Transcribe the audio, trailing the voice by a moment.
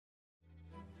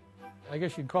I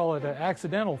guess you'd call it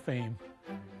accidental fame.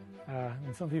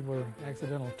 And some people are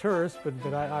accidental tourists,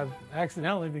 but I've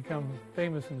accidentally become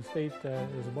famous in the state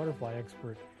as a butterfly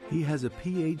expert. He has a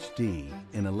PhD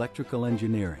in electrical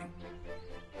engineering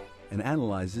and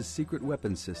analyzes secret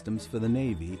weapon systems for the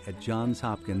Navy at Johns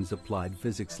Hopkins Applied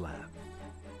Physics Lab.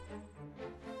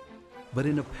 But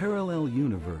in a parallel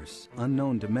universe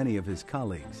unknown to many of his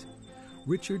colleagues,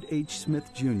 Richard H.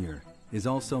 Smith, Jr. is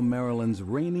also Maryland's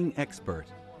reigning expert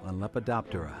on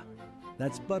Lepidoptera.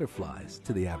 That's butterflies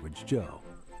to the average Joe.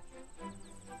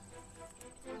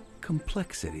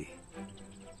 Complexity.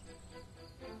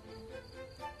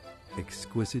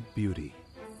 Exquisite beauty.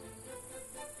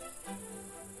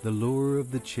 The lure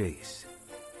of the chase.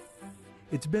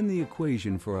 It's been the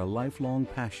equation for a lifelong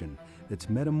passion that's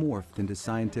metamorphed into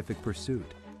scientific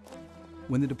pursuit.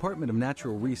 When the Department of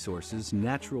Natural Resources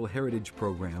Natural Heritage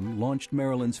Program launched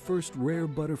Maryland's first rare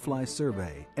butterfly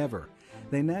survey ever,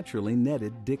 they naturally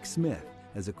netted Dick Smith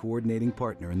as a coordinating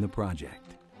partner in the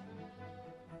project.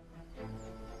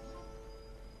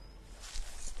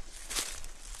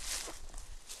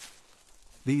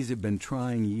 These have been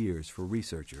trying years for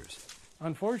researchers.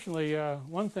 Unfortunately,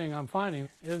 one thing I'm finding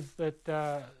is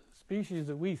that species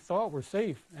that we thought were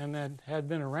safe and that had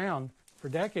been around for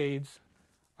decades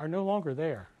are no longer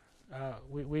there.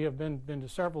 We have been to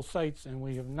several sites and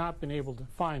we have not been able to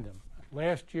find them.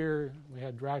 Last year we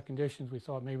had drought conditions. We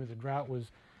thought maybe the drought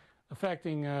was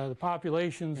affecting the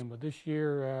populations, but this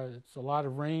year it's a lot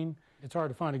of rain. It's hard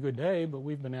to find a good day, but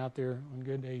we've been out there on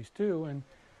good days too, and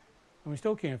we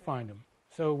still can't find them.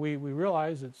 So we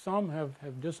realize that some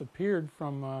have disappeared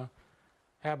from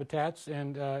habitats,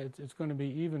 and it's going to be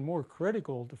even more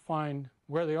critical to find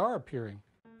where they are appearing.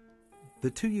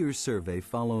 The 2-year survey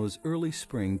follows early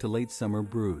spring to late summer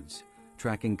broods,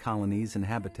 tracking colonies and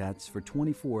habitats for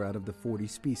 24 out of the 40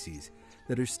 species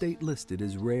that are state listed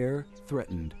as rare,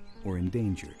 threatened, or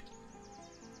endangered.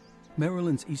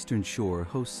 Maryland's Eastern Shore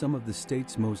hosts some of the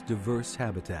state's most diverse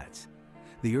habitats.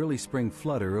 The early spring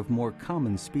flutter of more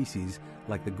common species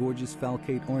like the gorgeous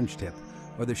falcate orangetip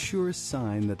are the surest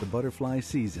sign that the butterfly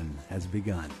season has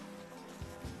begun.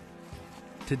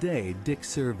 Today, Dick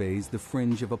surveys the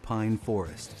fringe of a pine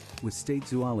forest with state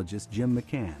zoologist Jim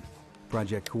McCann,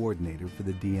 project coordinator for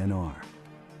the DNR.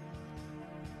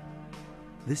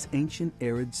 This ancient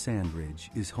arid sand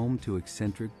ridge is home to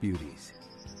eccentric beauties.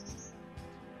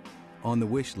 On the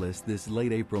wish list this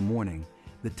late April morning,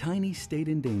 the tiny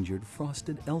state-endangered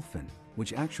frosted elfin,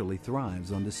 which actually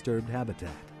thrives on disturbed habitat.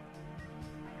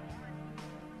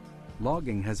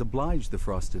 Logging has obliged the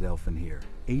frosted elfin here.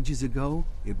 Ages ago,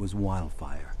 it was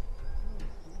wildfire.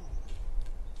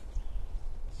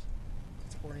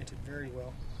 It's oriented very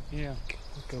well. Yeah.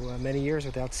 Go many years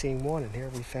without seeing one, and here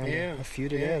we found a few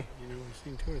today. Yeah, we've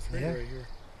seen 2 or 3 right here.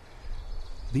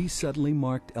 These subtly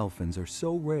marked elfins are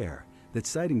so rare that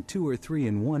sighting 2 or 3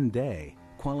 in one day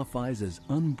qualifies as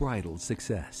unbridled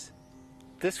success.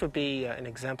 This would be an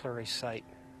exemplary site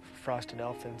for frosted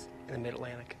elfins in the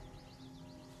mid-Atlantic.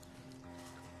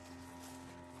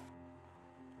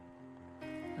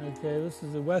 Okay, this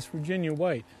is the West Virginia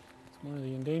white. It's one of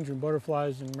the endangered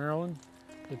butterflies in Maryland.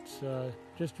 Its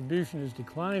distribution is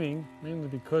declining mainly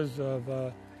because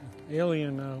of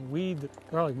alien weed,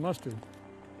 garlic mustard.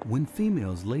 When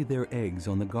females lay their eggs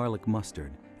on the garlic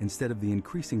mustard, instead of the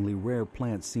increasingly rare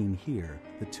plant seen here,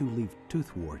 the 2-leaf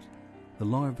toothwort, the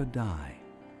larvae die.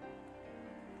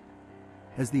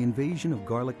 As the invasion of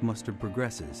garlic mustard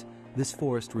progresses, this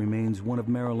forest remains one of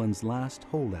Maryland's last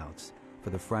holdouts for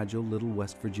the fragile little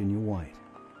West Virginia white.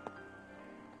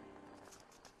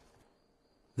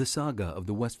 The saga of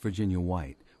the West Virginia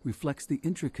white reflects the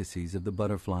intricacies of the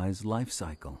butterfly's life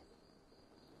cycle.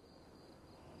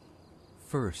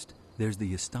 First, there's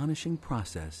the astonishing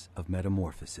process of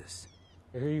metamorphosis.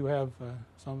 Here you have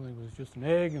something that was just an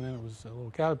egg, and then it was a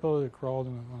little caterpillar that crawled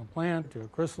on a plant to a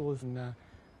chrysalis, and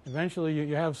eventually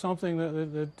you have something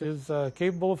that is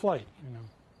capable of flight.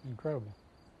 Incredible.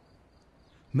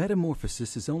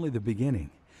 Metamorphosis is only the beginning.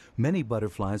 Many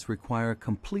butterflies require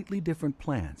completely different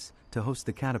plants to host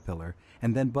the caterpillar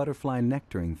and then butterfly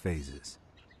nectaring phases.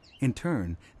 In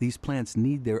turn, these plants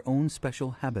need their own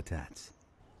special habitats.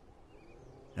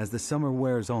 As the summer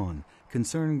wears on,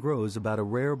 concern grows about a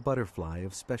rare butterfly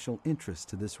of special interest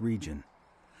to this region,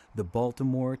 the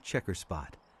Baltimore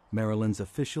checkerspot, Maryland's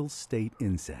official state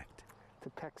insect. The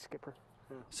peck skipper.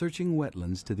 Searching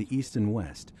wetlands to the east and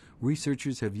west,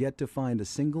 researchers have yet to find a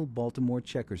single Baltimore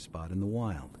checkerspot in the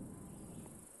wild.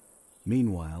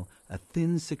 Meanwhile, a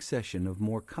thin succession of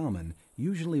more common,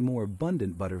 usually more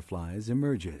abundant butterflies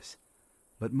emerges,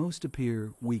 but most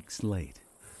appear weeks late.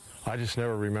 I just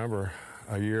never remember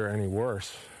a year any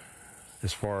worse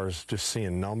as far as just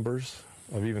seeing numbers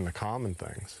of even the common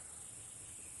things.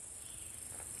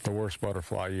 The worst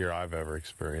butterfly year I've ever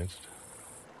experienced.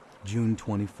 June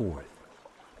 24th.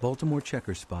 Baltimore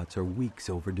checker spots are weeks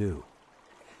overdue.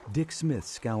 Dick Smith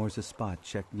scours a spot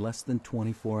checked less than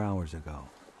 24 hours ago.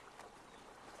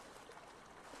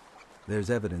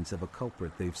 There's evidence of a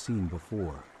culprit they've seen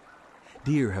before.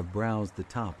 Deer have browsed the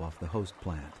top off the host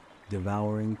plant,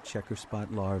 devouring checker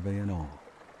spot larvae and all.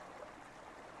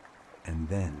 And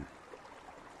then...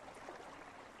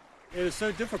 It is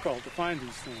so difficult to find these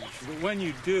things, but when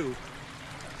you do,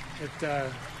 it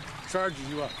charges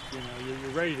you up. You know,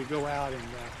 you're ready to go out and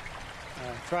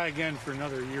try again for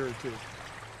another year or two.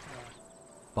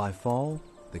 By fall,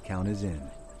 the count is in.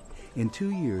 In 2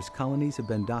 years, colonies have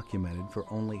been documented for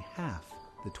only half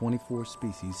the 24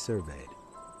 species surveyed.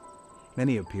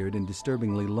 Many appeared in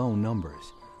disturbingly low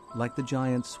numbers, like the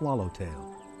giant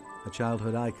swallowtail, a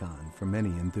childhood icon for many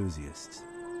enthusiasts.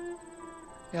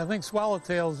 Yeah, I think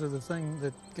swallowtails are the thing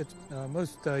that gets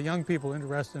most young people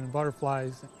interested in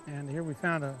butterflies. And here we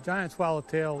found a giant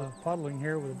swallowtail puddling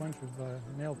here with a bunch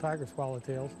of male tiger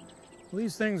swallowtails. Well,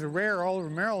 these things are rare all over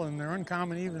Maryland. They're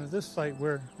uncommon even at this site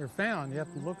where they're found. You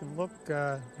have to look and look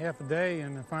half a day,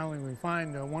 and finally we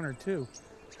find one or two.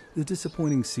 The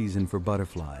disappointing season for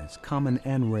butterflies, common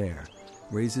and rare,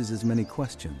 raises as many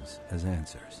questions as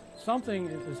answers. Something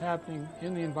is happening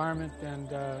in the environment, and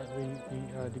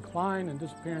the decline and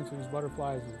disappearance of these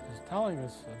butterflies is telling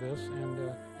us this,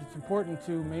 and it's important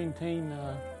to maintain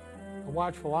a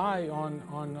watchful eye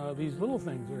on these little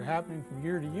things that are happening from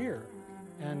year to year,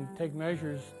 and take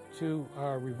measures to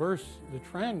reverse the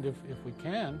trend if we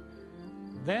can.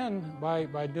 Then,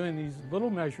 by doing these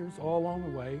little measures all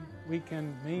along the way, we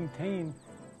can maintain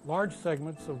large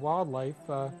segments of wildlife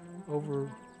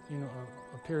over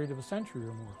a period of a century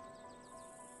or more.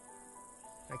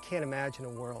 I can't imagine a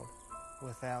world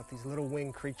without these little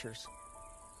winged creatures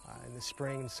in the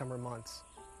spring and summer months.